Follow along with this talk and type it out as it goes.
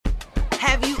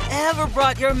Have you ever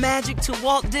brought your magic to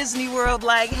Walt Disney World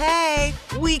like, hey,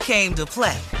 we came to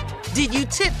play? Did you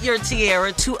tip your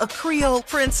tiara to a Creole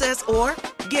princess or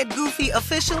get goofy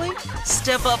officially?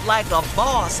 Step up like a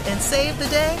boss and save the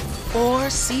day? Or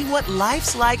see what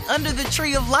life's like under the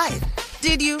tree of life?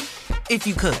 Did you? If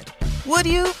you could. Would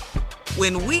you?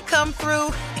 When we come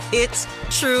through, it's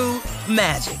true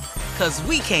magic. 'Cause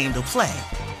we came to play.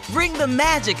 Bring the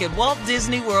magic at Walt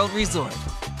Disney World Resort.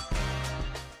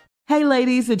 Hey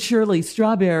ladies, it's Shirley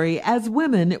Strawberry. As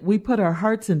women, we put our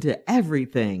hearts into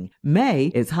everything.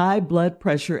 May is High Blood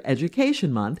Pressure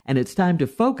Education Month, and it's time to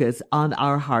focus on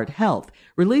our heart health.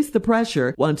 Release the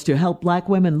Pressure wants to help Black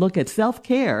women look at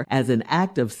self-care as an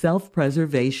act of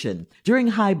self-preservation. During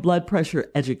High Blood Pressure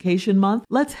Education Month,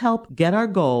 let's help get our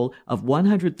goal of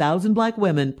 100,000 Black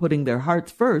women putting their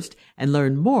hearts first and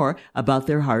learn more about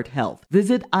their heart health.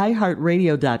 Visit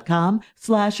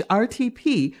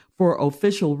iHeartRadio.com/RTP for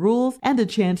official rules and a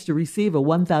chance to receive a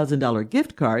 $1,000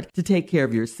 gift card to take care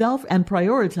of yourself and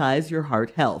prioritize your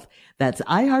heart health. That's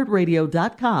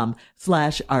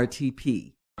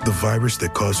iHeartRadio.com/RTP. The virus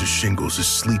that causes shingles is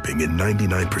sleeping in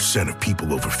 99% of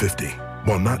people over 50.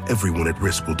 While not everyone at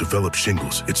risk will develop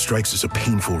shingles, it strikes as a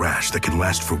painful rash that can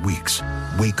last for weeks.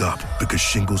 Wake up, because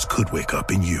shingles could wake up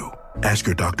in you. Ask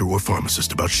your doctor or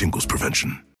pharmacist about shingles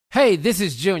prevention. Hey, this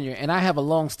is Junior, and I have a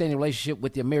long-standing relationship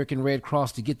with the American Red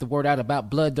Cross to get the word out about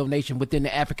blood donation within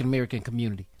the African-American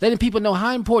community, letting people know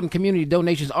how important community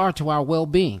donations are to our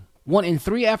well-being. 1 in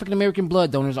 3 African-American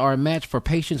blood donors are a match for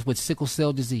patients with sickle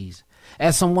cell disease.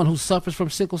 As someone who suffers from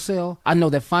sickle cell, I know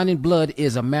that finding blood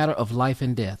is a matter of life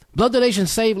and death. Blood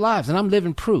donations save lives, and I'm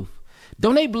living proof.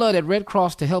 Donate blood at Red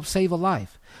Cross to help save a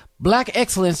life. Black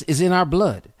excellence is in our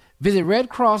blood. Visit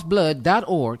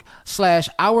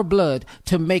redcrossblood.org/ourblood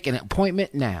to make an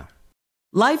appointment now.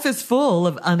 Life is full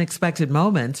of unexpected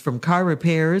moments, from car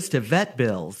repairs to vet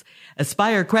bills.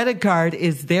 Aspire Credit Card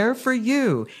is there for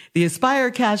you. The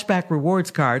Aspire Cashback Rewards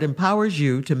Card empowers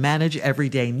you to manage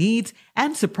everyday needs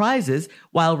and surprises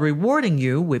while rewarding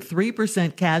you with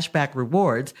 3% cashback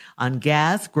rewards on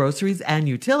gas, groceries, and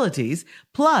utilities,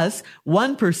 plus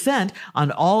 1%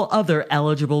 on all other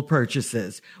eligible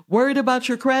purchases. Worried about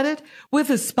your credit? With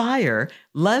Aspire,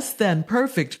 less than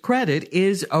perfect credit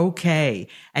is okay,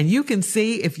 and you can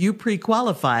see if you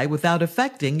pre-qualify without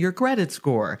affecting your credit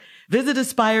score. Visit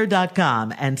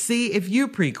Aspire.com and see if you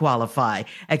pre-qualify.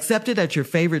 Accepted at your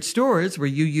favorite stores where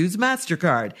you use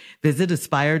MasterCard. Visit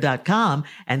Aspire.com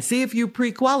and see if you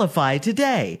pre-qualify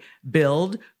today.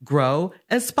 Build, grow,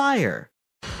 aspire.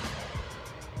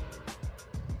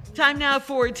 Time now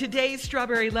for today's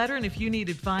Strawberry Letter, and if you need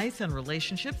advice on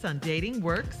relationships, on dating,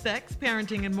 work, sex,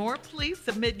 parenting, and more, please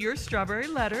submit your Strawberry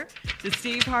Letter to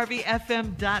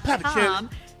SteveHarveyFM.com.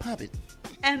 Pop it.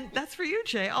 And that's for you,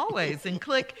 Jay, always. And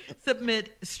click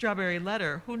Submit Strawberry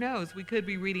Letter. Who knows? We could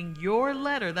be reading your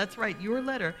letter. That's right, your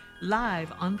letter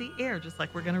live on the air, just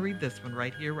like we're going to read this one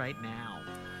right here, right now.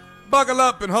 Buckle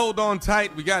up and hold on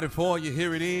tight. We got it for you.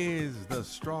 Here it is, the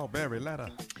Strawberry Letter.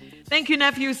 Thank you,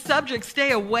 nephew. Subject,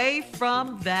 stay away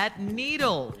from that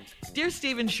needle. Dear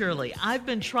Stephen Shirley, I've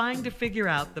been trying to figure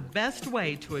out the best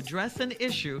way to address an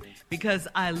issue because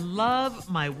I love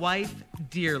my wife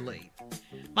dearly.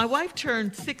 My wife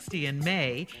turned 60 in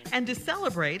May, and to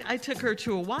celebrate, I took her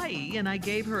to Hawaii and I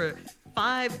gave her a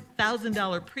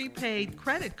 $5,000 prepaid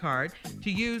credit card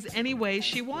to use any way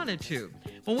she wanted to.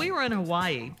 When we were in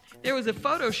Hawaii, there was a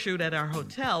photo shoot at our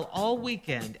hotel all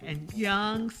weekend, and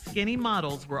young, skinny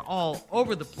models were all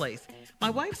over the place. My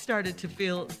wife started to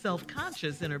feel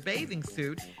self-conscious in her bathing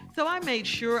suit, so I made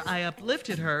sure I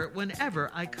uplifted her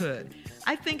whenever I could.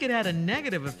 I think it had a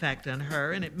negative effect on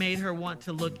her, and it made her want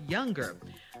to look younger.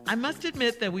 I must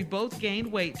admit that we both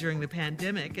gained weight during the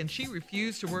pandemic, and she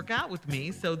refused to work out with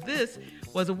me, so this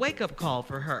was a wake-up call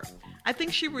for her. I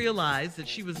think she realized that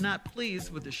she was not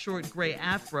pleased with the short gray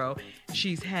afro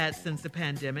she's had since the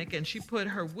pandemic, and she put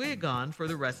her wig on for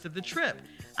the rest of the trip.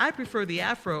 I prefer the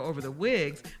afro over the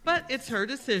wigs, but it's her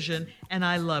decision, and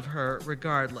I love her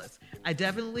regardless. I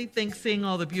definitely think seeing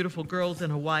all the beautiful girls in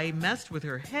Hawaii messed with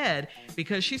her head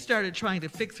because she started trying to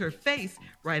fix her face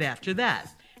right after that.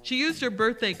 She used her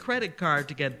birthday credit card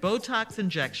to get Botox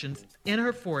injections in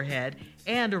her forehead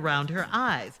and around her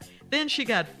eyes. Then she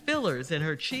got fillers in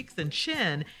her cheeks and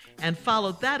chin and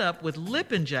followed that up with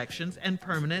lip injections and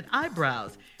permanent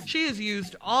eyebrows. She has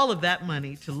used all of that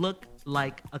money to look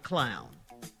like a clown.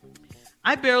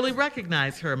 I barely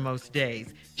recognize her most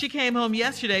days. She came home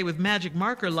yesterday with magic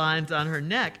marker lines on her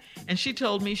neck, and she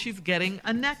told me she's getting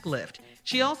a neck lift.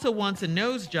 She also wants a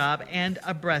nose job and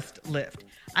a breast lift.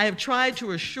 I have tried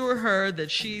to assure her that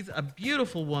she's a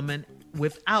beautiful woman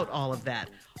without all of that.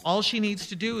 All she needs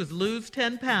to do is lose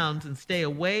 10 pounds and stay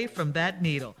away from that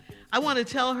needle. I want to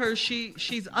tell her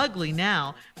she's ugly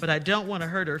now, but I don't want to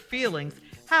hurt her feelings.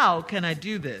 How can I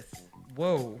do this?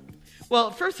 Whoa.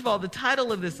 Well, first of all, the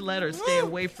title of this letter, Stay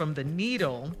Away from the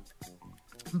Needle.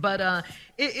 But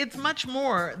it's much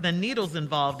more than needles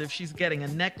involved if she's getting a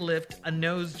neck lift, a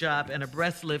nose job, and a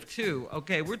breast lift too.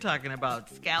 Okay, we're talking about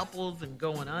scalpels and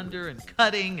going under and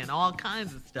cutting and all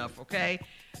kinds of stuff, okay?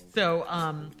 So,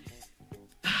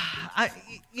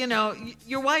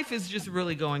 your wife is just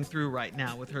really going through right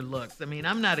now with her looks. I mean,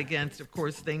 I'm not against, of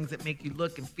course, things that make you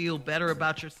look and feel better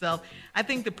about yourself. I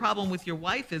think the problem with your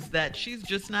wife is that she's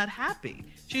just not happy.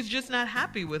 She's just not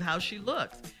happy with how she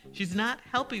looks. She's not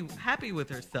happy with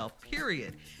herself,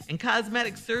 period. And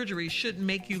cosmetic surgery shouldn't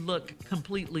make you look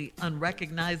completely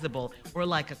unrecognizable or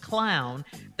like a clown.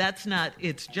 That's not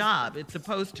its job. It's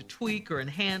supposed to tweak or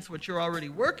enhance what you're already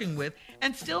working with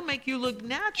and still make you look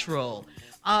natural.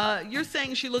 You're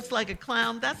saying she looks like a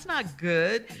clown. That's not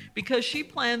good because she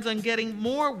plans on getting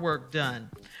more work done.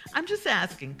 I'm just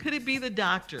asking, could it be the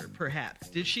doctor, perhaps?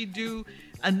 Did she do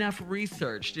enough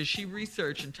research? Did she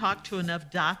research and talk to enough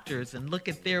doctors and look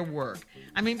at their work?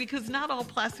 I mean, because not all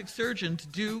plastic surgeons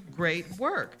do great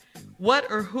work. What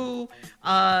or who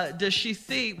does she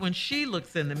see when she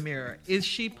looks in the mirror? Is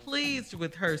she pleased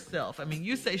with herself? I mean,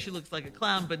 you say she looks like a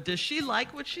clown, but does she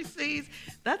like what she sees?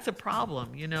 That's a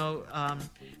problem,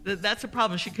 that's a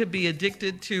problem. She could be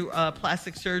addicted to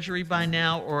plastic surgery by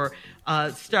now, or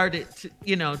started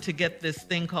to get this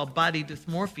thing called body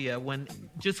dysmorphia,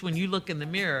 when you look in the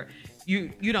mirror,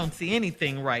 you don't see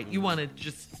anything right. You want to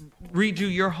just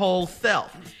redo your whole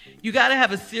self. You got to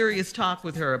have a serious talk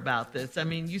with her about this. I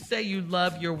mean, you say you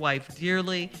love your wife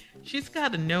dearly. She's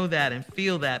got to know that and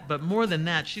feel that. But more than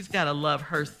that, she's got to love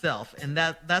herself. And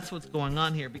that's what's going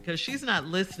on here, because she's not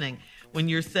listening when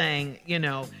you're saying,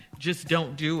 just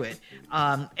don't do it.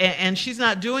 And she's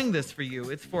not doing this for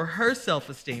you. It's for her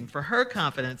self-esteem, for her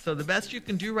confidence. So the best you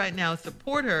can do right now is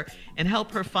support her and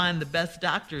help her find the best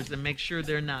doctors and make sure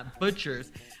they're not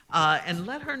butchers. And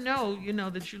let her know,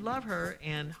 that you love her,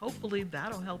 and hopefully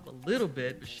that'll help a little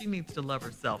bit, but she needs to love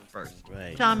herself first.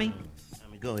 Right. Tommy?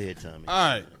 Go ahead, Tommy.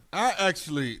 All right. I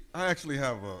actually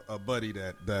have a buddy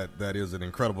that is an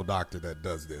incredible doctor that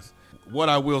does this. What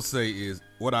I will say is,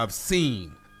 what I've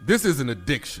seen, this is an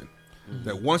addiction. Mm-hmm.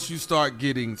 That once you start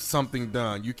getting something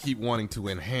done, you keep wanting to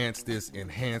enhance this,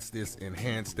 enhance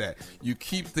that. You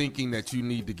keep thinking that you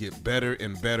need to get better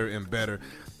and better and better.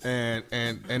 And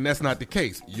that's not the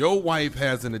case. Your wife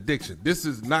has an addiction. This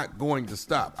is not going to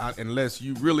stop unless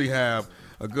you really have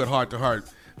a good heart-to-heart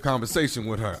conversation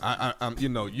with her.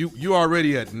 You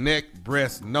already at neck,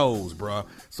 breast, nose, bruh.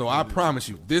 So I promise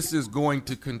you, this is going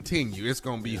to continue. It's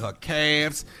going to be her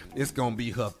calves. It's going to be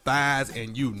her thighs.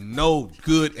 And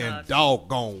good and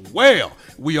doggone well,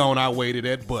 we on our way to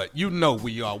that butt.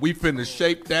 We are. We finna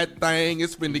shape that thing.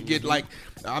 It's finna get like,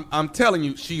 I'm telling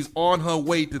you, she's on her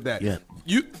way to that. Yeah.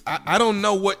 I don't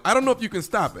know if you can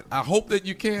stop it. I hope that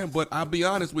you can, but I'll be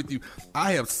honest with you.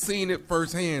 I have seen it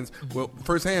firsthand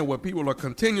where people are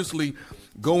continuously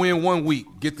go in 1 week,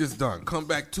 get this done, come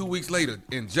back 2 weeks later,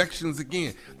 injections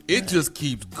again. It just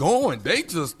keeps going. They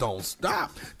just don't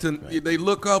stop. They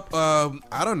look up, a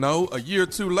year or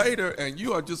two later, and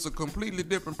you are just a completely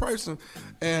different person.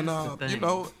 And,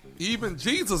 even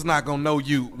Jesus not gonna know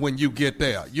you when you get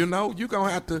there. You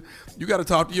got to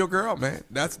talk to your girl, man.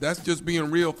 That's just being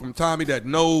real from Tommy that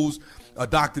knows a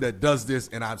doctor that does this,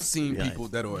 and I've seen people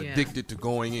that are addicted to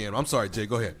going in. I'm sorry, Jay,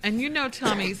 go ahead. And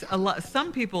Tommy,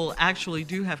 some people actually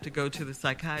do have to go to the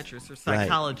psychiatrist or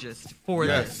psychologist for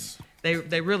this.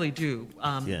 They really do.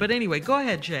 But anyway, go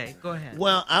ahead, Jay. Go ahead.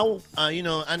 Well,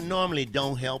 I normally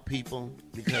don't help people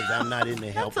because I'm not in the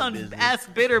helping business.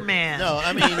 Ask Bitter Man. No,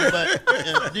 I mean,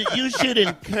 but you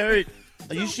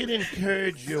should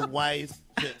encourage your wife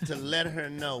to let her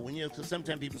know because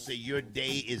sometimes people say your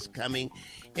day is coming,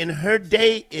 and her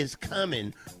day is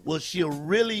coming. Well, she'll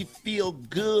really feel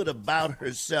good about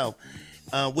herself.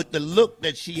 With the look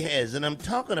that she has. And I'm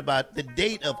talking about the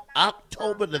date of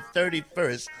October the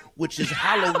 31st, which is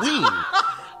Halloween.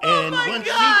 And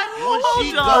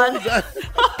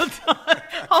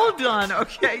Hold on.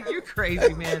 Okay, you're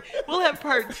crazy, man. We'll have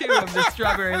part 2 of the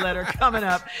strawberry letter coming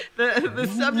up. The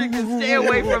subject is stay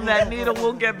away from that needle.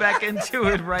 We'll get back into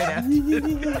it right after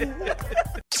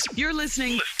this. You're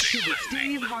listening to the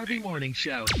Steve Harvey Morning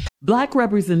Show. Black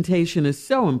representation is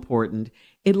so important.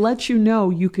 It lets you know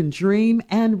you can dream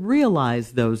and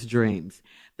realize those dreams.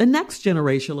 The next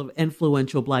generation of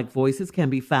influential Black voices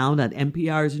can be found on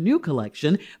NPR's new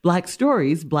collection, Black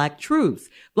Stories, Black Truths.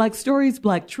 Black Stories,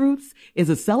 Black Truths is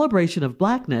a celebration of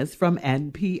Blackness from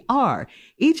NPR.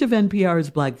 Each of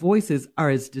NPR's Black voices are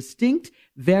as distinct,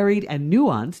 varied, and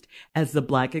nuanced as the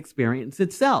Black experience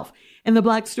itself. In the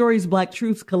Black Stories, Black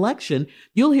Truths collection,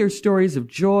 you'll hear stories of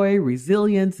joy,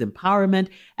 resilience, empowerment,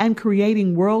 and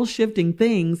creating world-shifting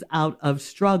things out of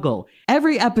struggle.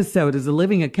 Every episode is a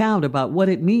living account about what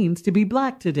it means to be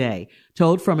Black today,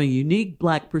 told from a unique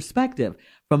Black perspective.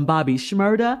 From Bobby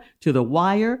Shmurda to The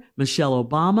Wire, Michelle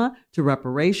Obama to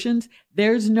reparations,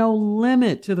 there's no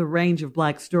limit to the range of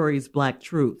Black Stories, Black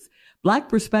Truths. Black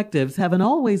perspectives haven't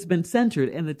always been centered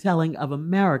in the telling of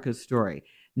America's story.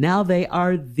 Now they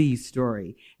are the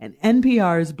story. In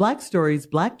NPR's Black Stories,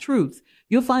 Black Truths,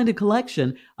 you'll find a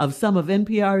collection of some of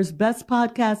NPR's best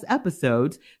podcast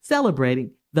episodes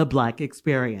celebrating the Black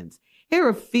experience. Hear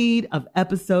a feed of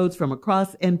episodes from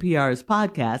across NPR's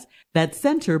podcasts that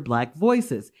center Black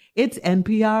voices. It's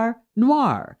NPR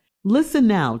Noir. Listen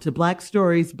now to Black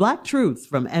Stories, Black Truths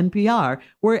from NPR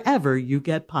wherever you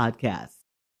get podcasts.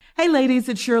 Hey ladies,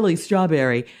 it's Shirley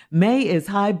Strawberry. May is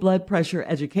High Blood Pressure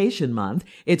Education Month.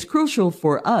 It's crucial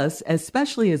for us,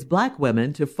 especially as Black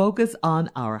women, to focus on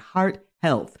our heart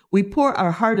health. We pour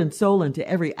our heart and soul into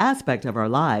every aspect of our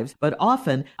lives, but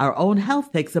often our own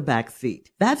health takes a back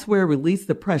seat. That's where Release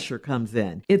the Pressure comes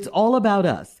in. It's all about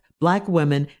us. Black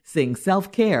women seeing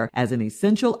self-care as an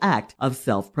essential act of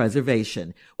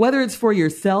self-preservation. Whether it's for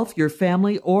yourself, your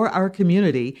family, or our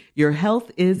community, your health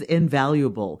is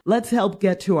invaluable. Let's help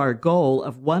get to our goal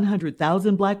of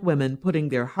 100,000 Black women putting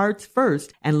their hearts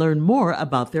first and learn more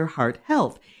about their heart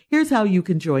health. Here's how you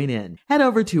can join in. Head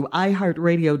over to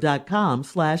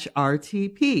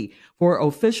iHeartRadio.com/RTP for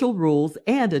official rules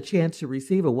and a chance to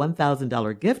receive a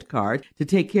 $1,000 gift card to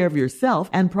take care of yourself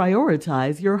and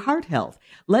prioritize your heart health.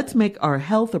 Let's make our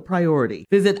health a priority.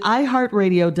 Visit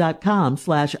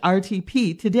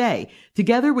iHeartRadio.com/RTP today.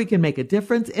 Together we can make a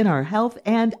difference in our health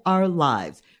and our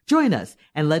lives. Join us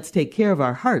and let's take care of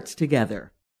our hearts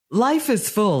together. Life is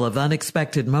full of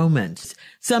unexpected moments,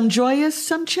 some joyous,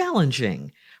 some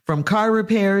challenging. From car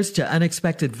repairs to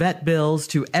unexpected vet bills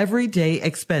to everyday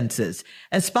expenses,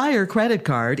 Aspire Credit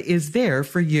Card is there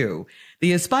for you.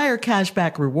 The Aspire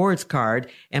Cashback Rewards Card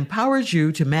empowers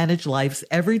you to manage life's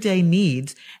everyday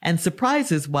needs and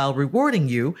surprises while rewarding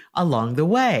you along the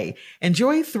way.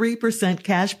 Enjoy 3%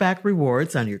 cashback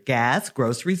rewards on your gas,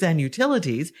 groceries, and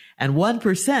utilities, and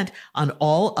 1% on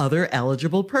all other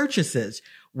eligible purchases.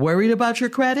 Worried about your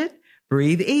credit?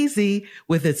 Breathe easy.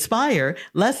 With Aspire,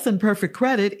 less than perfect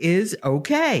credit is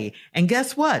okay. And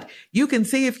guess what? You can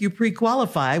see if you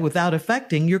pre-qualify without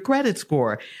affecting your credit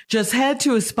score. Just head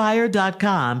to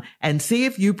aspire.com and see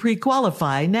if you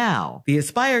pre-qualify now. The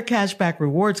Aspire Cashback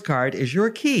Rewards Card is your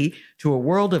key to a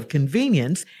world of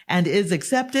convenience and is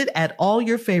accepted at all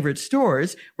your favorite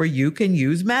stores where you can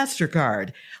use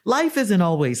MasterCard. Life isn't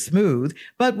always smooth,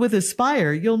 but with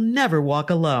Aspire, you'll never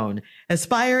walk alone.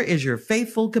 Aspire is your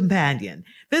faithful companion.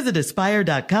 Visit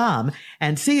aspire.com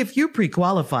and see if you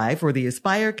pre-qualify for the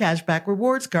Aspire Cashback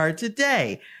Rewards Card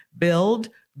today. Build,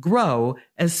 grow,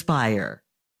 aspire.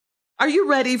 Are you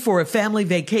ready for a family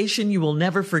vacation you will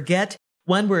never forget?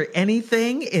 One where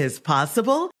anything is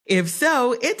possible? If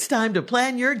so, it's time to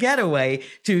plan your getaway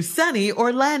to sunny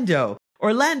Orlando.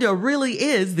 Orlando really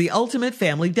is the ultimate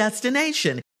family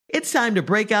destination. It's time to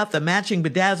break out the matching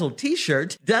bedazzled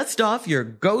t-shirt, dust off your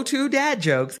go-to dad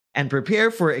jokes, and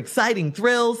prepare for exciting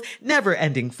thrills,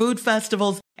 never-ending food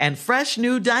festivals, and fresh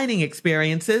new dining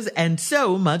experiences, and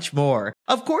so much more.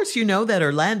 Of course, you know that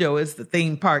Orlando is the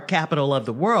theme park capital of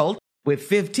the world, with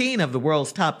 15 of the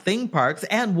world's top theme parks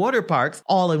and water parks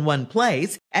all in one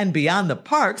place. And beyond the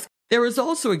parks, there is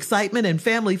also excitement and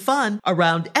family fun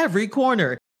around every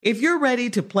corner. If you're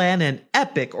ready to plan an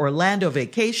epic Orlando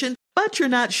vacation, but you're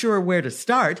not sure where to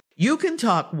start, you can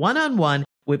talk one-on-one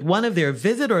with one of their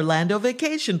Visit Orlando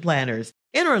vacation planners.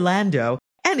 In Orlando,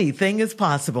 anything is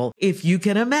possible if you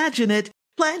can imagine it.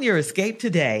 Plan your escape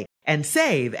today and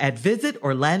save at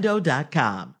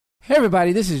visitorlando.com. Hey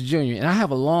everybody, this is Junior, and I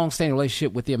have a long-standing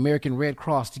relationship with the American Red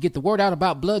Cross to get the word out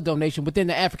about blood donation within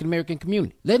the African American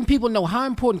community, letting people know how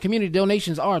important community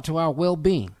donations are to our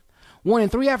well-being. 1 in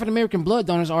 3 African American blood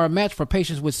donors are a match for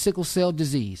patients with sickle cell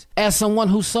disease. As someone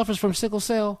who suffers from sickle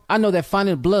cell, I know that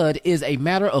finding blood is a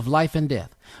matter of life and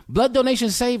death. Blood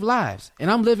donations save lives, and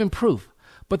I'm living proof.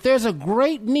 But there's a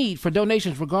great need for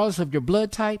donations regardless of your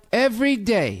blood type. Every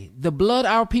day, the blood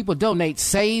our people donate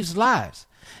saves lives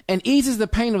and eases the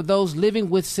pain of those living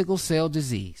with sickle cell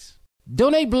disease.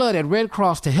 Donate blood at Red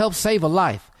Cross to help save a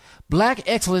life. Black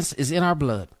excellence is in our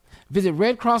blood. Visit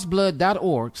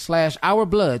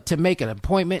redcrossblood.org/ourblood to make an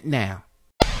appointment now.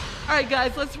 All right,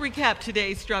 guys, let's recap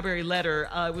today's Strawberry Letter.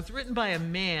 It was written by a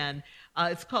man.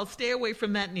 It's called Stay Away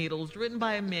from That Needle. It's written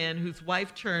by a man whose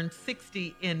wife turned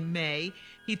 60 in May.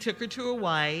 He took her to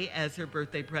Hawaii as her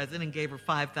birthday present and gave her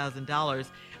 $5,000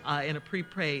 in a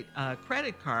prepaid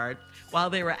credit card. While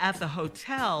they were at the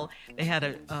hotel, they had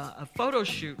a photo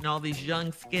shoot, and all these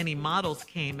young, skinny models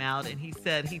came out, and he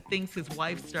said he thinks his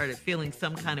wife started feeling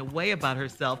some kind of way about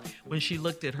herself when she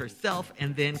looked at herself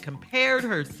and then compared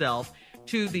herself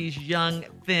to these young,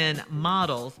 thin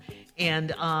models.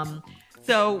 And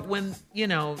so when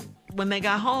they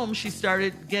got home, she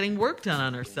started getting work done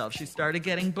on herself. She started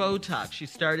getting Botox. She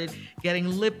started getting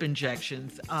lip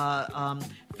injections,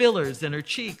 fillers in her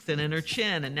cheeks and in her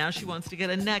chin. And now she wants to get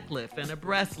a neck lift and a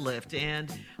breast lift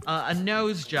and a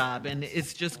nose job. And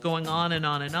it's just going on and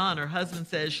on and on. Her husband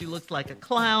says she looks like a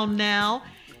clown now.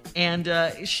 And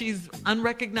she's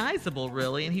unrecognizable,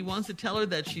 really. And he wants to tell her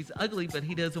that she's ugly, but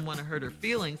he doesn't want to hurt her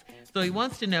feelings. So he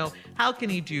wants to know, how can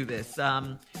he do this?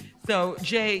 So,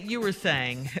 Jay, you were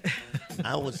saying.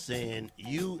 I was saying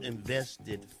you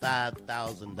invested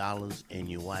 $5,000 in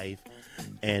your wife.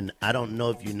 And I don't know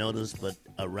if you noticed, but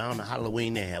around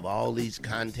Halloween, they have all these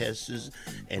contests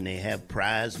and they have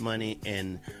prize money.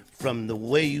 And from the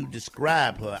way you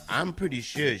describe her, I'm pretty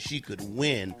sure she could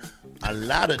win a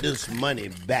lot of this money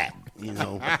back, you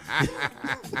know.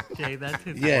 Jay, that's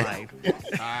his wife.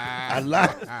 A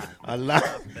lot.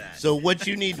 So what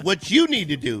you need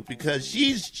to do, because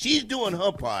she's doing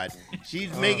her part,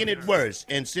 she's making it worse.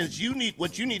 And since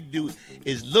what you need to do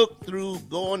is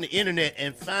go on the internet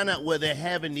and find out where they're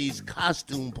having these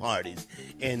costume parties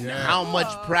and how much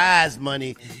prize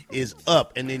money is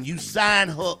up, and then you sign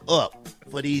her up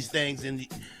for these things, and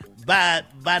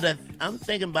I'm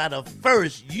thinking by the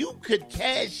first you could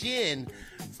cash in,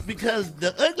 because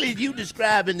the ugly you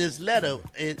describe in this letter,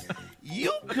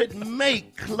 you could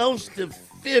make close to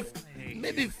 15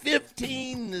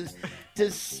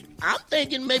 to I'm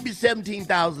thinking maybe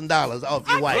 $17,000 off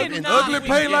your wife. And ugly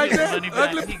pay like that?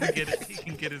 Ugly, he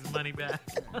can get his money back.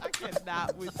 I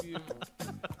cannot with you.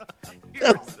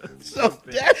 So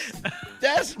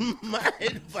that's my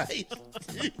advice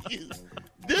to you.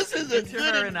 This is a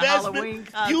good investment.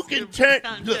 You can turn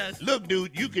look,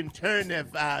 dude. You can turn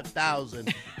that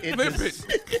 5,000 into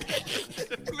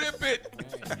Flip it.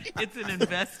 It's an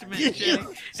investment, Jay.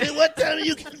 See what time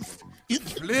you can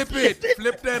flip it.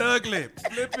 Flip that ugly.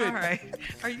 Flip it. All right.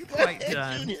 Are you quite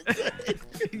done?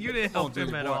 You didn't help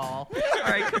him at all. All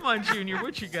right, come on, Junior.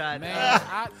 What you got? Man,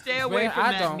 Stay away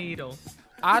from that needle.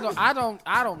 I don't,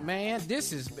 man.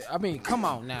 Come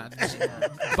on now.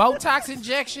 Botox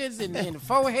injections and the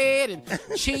forehead and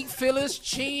cheek fillers,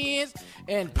 chins,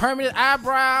 and permanent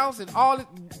eyebrows and all.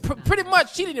 Pretty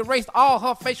much, she didn't erase all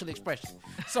her facial expressions.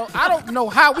 So I don't know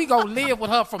how we gonna live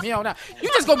with her from here on out. You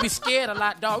just gonna be scared a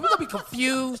lot, dog. We're gonna be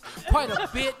confused quite a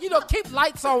bit. Keep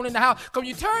lights on in the house. Cause when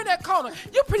you turn that corner,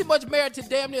 you're pretty much married to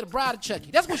damn near the Bride of Chucky.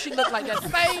 That's what she looked like, that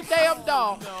same damn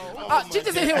dog. She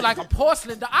just in here with like a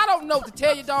porcelain dog. I don't know what to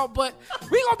tell you, dog, but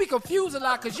we gonna be confused a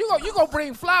lot, cause you gonna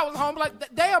bring flowers home like,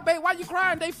 damn, babe, why you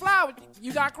crying? They flowers.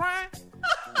 You not crying?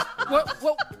 What?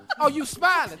 Oh, you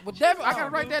smiling? Well, Devin, I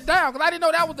gotta write that down because I didn't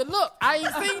know that was the look. I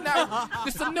ain't seen that.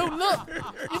 It's a new look.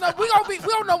 We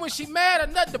don't know when she mad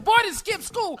or nothing. The boy didn't skip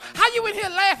school. How you in here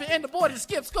laughing and the boy didn't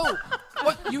skip school?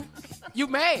 What? You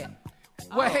mad?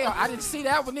 Well, hell, I didn't see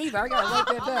that one either. I gotta write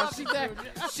that down.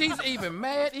 She's even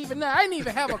mad even now. I didn't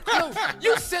even have a clue.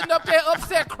 You sitting up there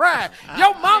upset crying.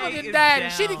 Your mama done died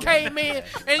and she done came in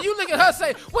and you look at her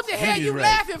say, what the hell you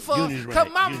laughing for? Because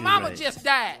my mama just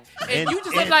died. And you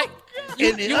just look like, you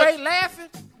ain't laughing?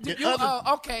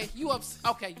 Okay, you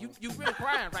really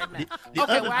crying right now.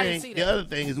 I didn't see that. The other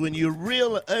thing is when you're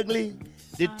real ugly,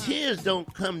 the tears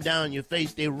don't come down your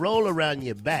face. They roll around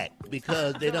your back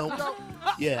because they don't.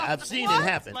 Yeah, I've seen it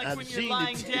happen. Like I've when seen you're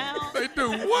lying down? They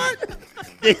do what?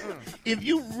 If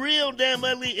you real damn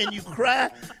ugly and you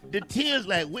cry, the tears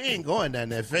like, we ain't going down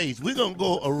that face. We're gonna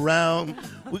go around.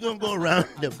 We're gonna go around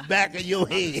the back of your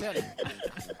head.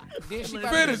 Finish,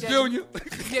 Junior.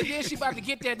 Yeah, then she about to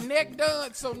get that neck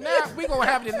done. So now we gonna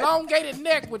have an elongated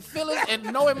neck with fillers and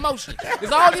no emotion.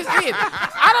 That's all this is.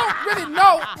 I don't really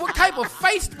know what type of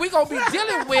face we gonna be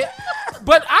dealing with,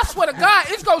 but I swear to God,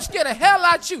 it's gonna scare the hell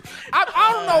out you.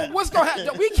 I don't know what's gonna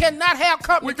happen. We cannot have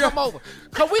company come over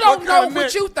because we don't know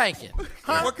what you thinking.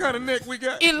 Huh? What kind of neck we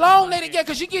got? Elongated, yeah,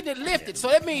 because you're getting it lifted. So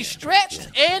that means stretched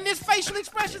and this facial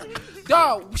expressions.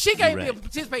 Dog, she can't be able to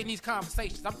participate in these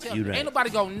conversations. I'm telling you, ain't nobody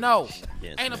gonna know.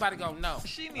 Yes, ain't nobody gonna know.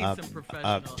 She needs some professional.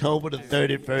 October the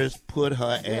 31st, put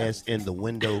her ass in the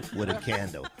window with a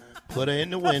candle. put her in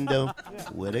the window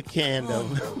with a candle.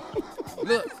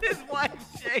 Look, His wife,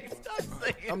 Jay, stop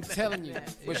saying I'm that. telling you,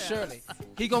 but Shirley,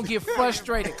 he gonna get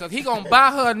frustrated because he gonna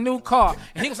buy her a new car,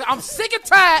 and he gonna say, "I'm sick and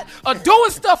tired of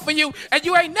doing stuff for you, and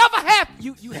you ain't never happy."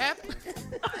 You happy?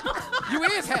 You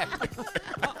is happy.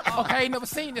 Okay, I ain't never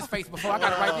seen this face before. I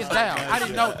gotta write this down. I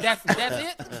didn't know that's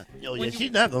it. Oh yeah,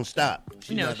 she's not gonna stop.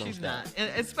 She's not. And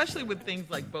especially with things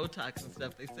like Botox and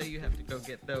stuff, they say you have to go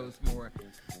get those more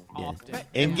often.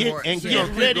 And get more-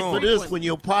 ready for this when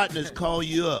your partners call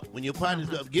you up. When your partners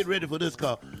go, get ready for this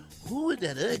call. Who was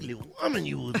that ugly woman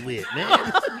you was with,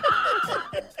 man?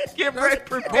 Get ready,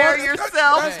 prepare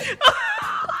yourself. Jay,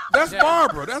 That's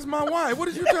Barbara. That's my wife. What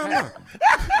are you talking about?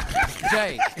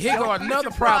 Jay, here go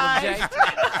another problem, Jay.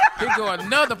 Here go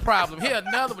another problem. Here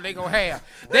another one they gonna have.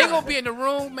 They gonna be in the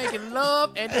room making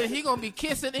love, and then he gonna be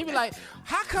kissing. He be like,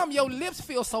 "How come your lips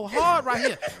feel so hard right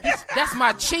here?" That's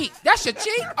my cheek. That's your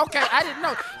cheek? Okay, I didn't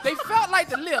know. They felt like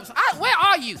the lips. Where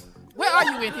are you? Where are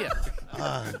you in here? All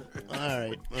right.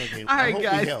 Okay. All I right, hope we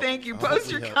guys, help. thank you. I hope Post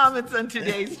we your help. comments on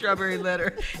today's Strawberry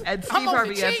Letter at Steve I'm on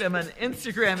Harvey the cheek. FM on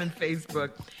Instagram and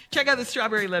Facebook. Check out the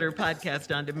Strawberry Letter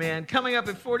podcast on demand. Coming up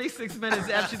at 46 minutes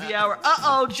after the hour.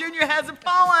 Junior has a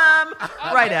poem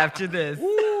right after this.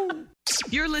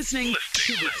 You're listening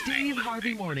to the Steve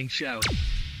Harvey Morning Show.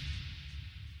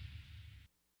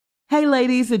 Hey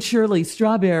ladies, it's Shirley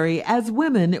Strawberry. As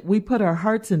women, we put our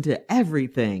hearts into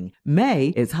everything.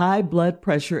 May is High Blood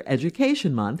Pressure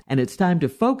Education Month, and it's time to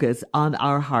focus on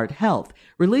our heart health.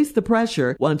 Release the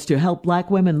Pressure wants to help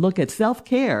Black women look at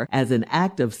self-care as an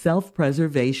act of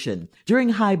self-preservation. During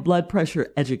High Blood Pressure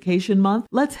Education Month,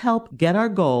 let's help get our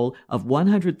goal of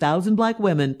 100,000 Black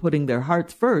women putting their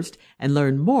hearts first and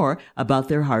learn more about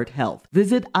their heart health.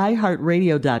 Visit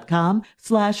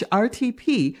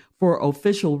iHeartRadio.com/RTP for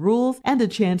official rules and a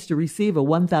chance to receive a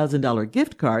 $1,000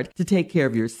 gift card to take care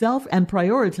of yourself and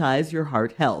prioritize your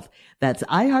heart health. That's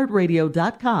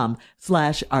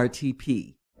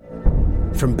iHeartRadio.com/RTP.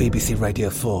 From BBC Radio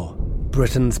 4,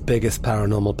 Britain's biggest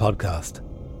paranormal podcast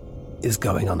is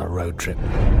going on a road trip.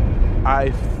 I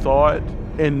thought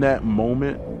in that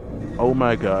moment, oh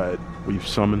my God, we've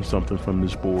summoned something from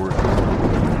this board.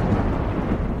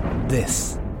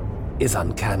 This is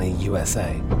Uncanny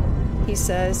USA. He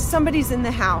says, somebody's in the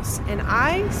house, and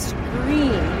I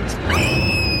screamed.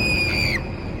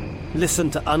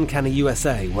 Listen to Uncanny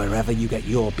USA wherever you get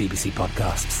your BBC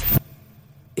podcasts,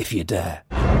 if you dare.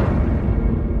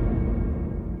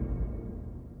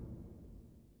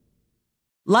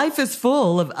 Life is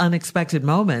full of unexpected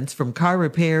moments, from car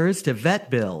repairs to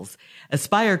vet bills.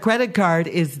 Aspire Credit Card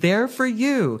is there for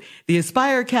you. The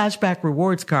Aspire Cashback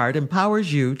Rewards Card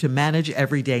empowers you to manage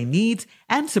everyday needs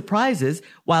and surprises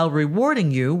while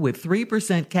rewarding you with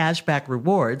 3% cashback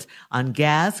rewards on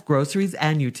gas, groceries,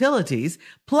 and utilities,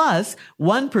 plus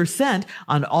 1%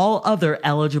 on all other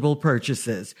eligible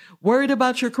purchases. Worried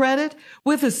about your credit?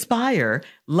 With Aspire,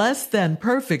 less than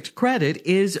perfect credit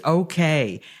is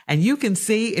okay, and you can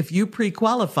see if you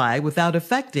pre-qualify without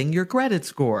affecting your credit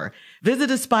score.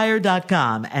 Visit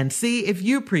Aspire.com and see if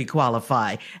you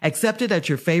pre-qualify. Accepted at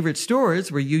your favorite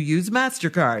stores where you use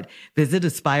MasterCard. Visit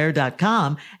Aspire.com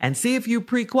and see if you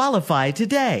pre-qualify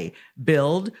today.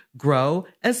 Build, grow,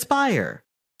 aspire.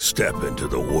 Step into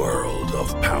the world of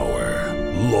power,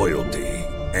 loyalty,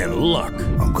 and luck.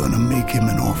 I'm gonna make him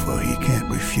an offer he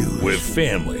can't refuse. With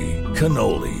family,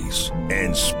 cannolis,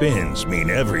 and spins mean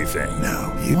everything.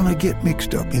 Now, you wanna get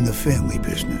mixed up in the family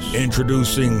business.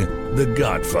 Introducing The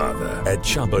Godfather at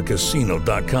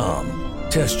ChumbaCasino.com.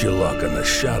 Test your luck in the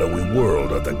shadowy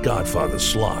world of The Godfather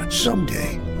slot.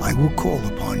 Someday, I will call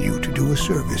upon you to do a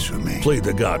service for me. Play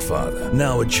The Godfather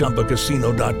now at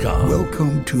ChumbaCasino.com.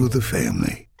 Welcome to the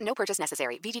family. No purchase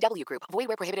necessary. VGW Group. Void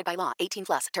where prohibited by law. 18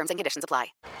 plus. Terms and conditions apply.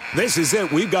 This is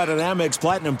it. We've got an Amex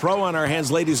Platinum Pro on our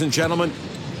hands, ladies and gentlemen.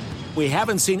 We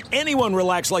haven't seen anyone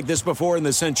relax like this before in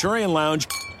the Centurion Lounge.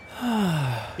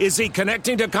 Is he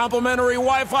connecting to complimentary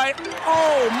Wi-Fi?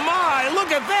 Oh, my.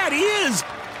 Look at that. He is.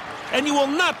 And you will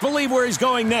not believe where he's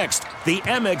going next. The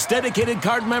Amex dedicated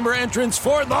card member entrance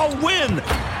for the win.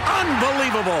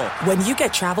 Unbelievable. When you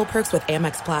get travel perks with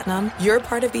Amex Platinum, you're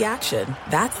part of the action.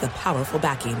 That's the powerful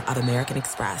backing of American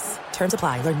Express. Terms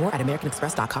apply. Learn more at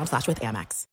americanexpress.com/withAmex.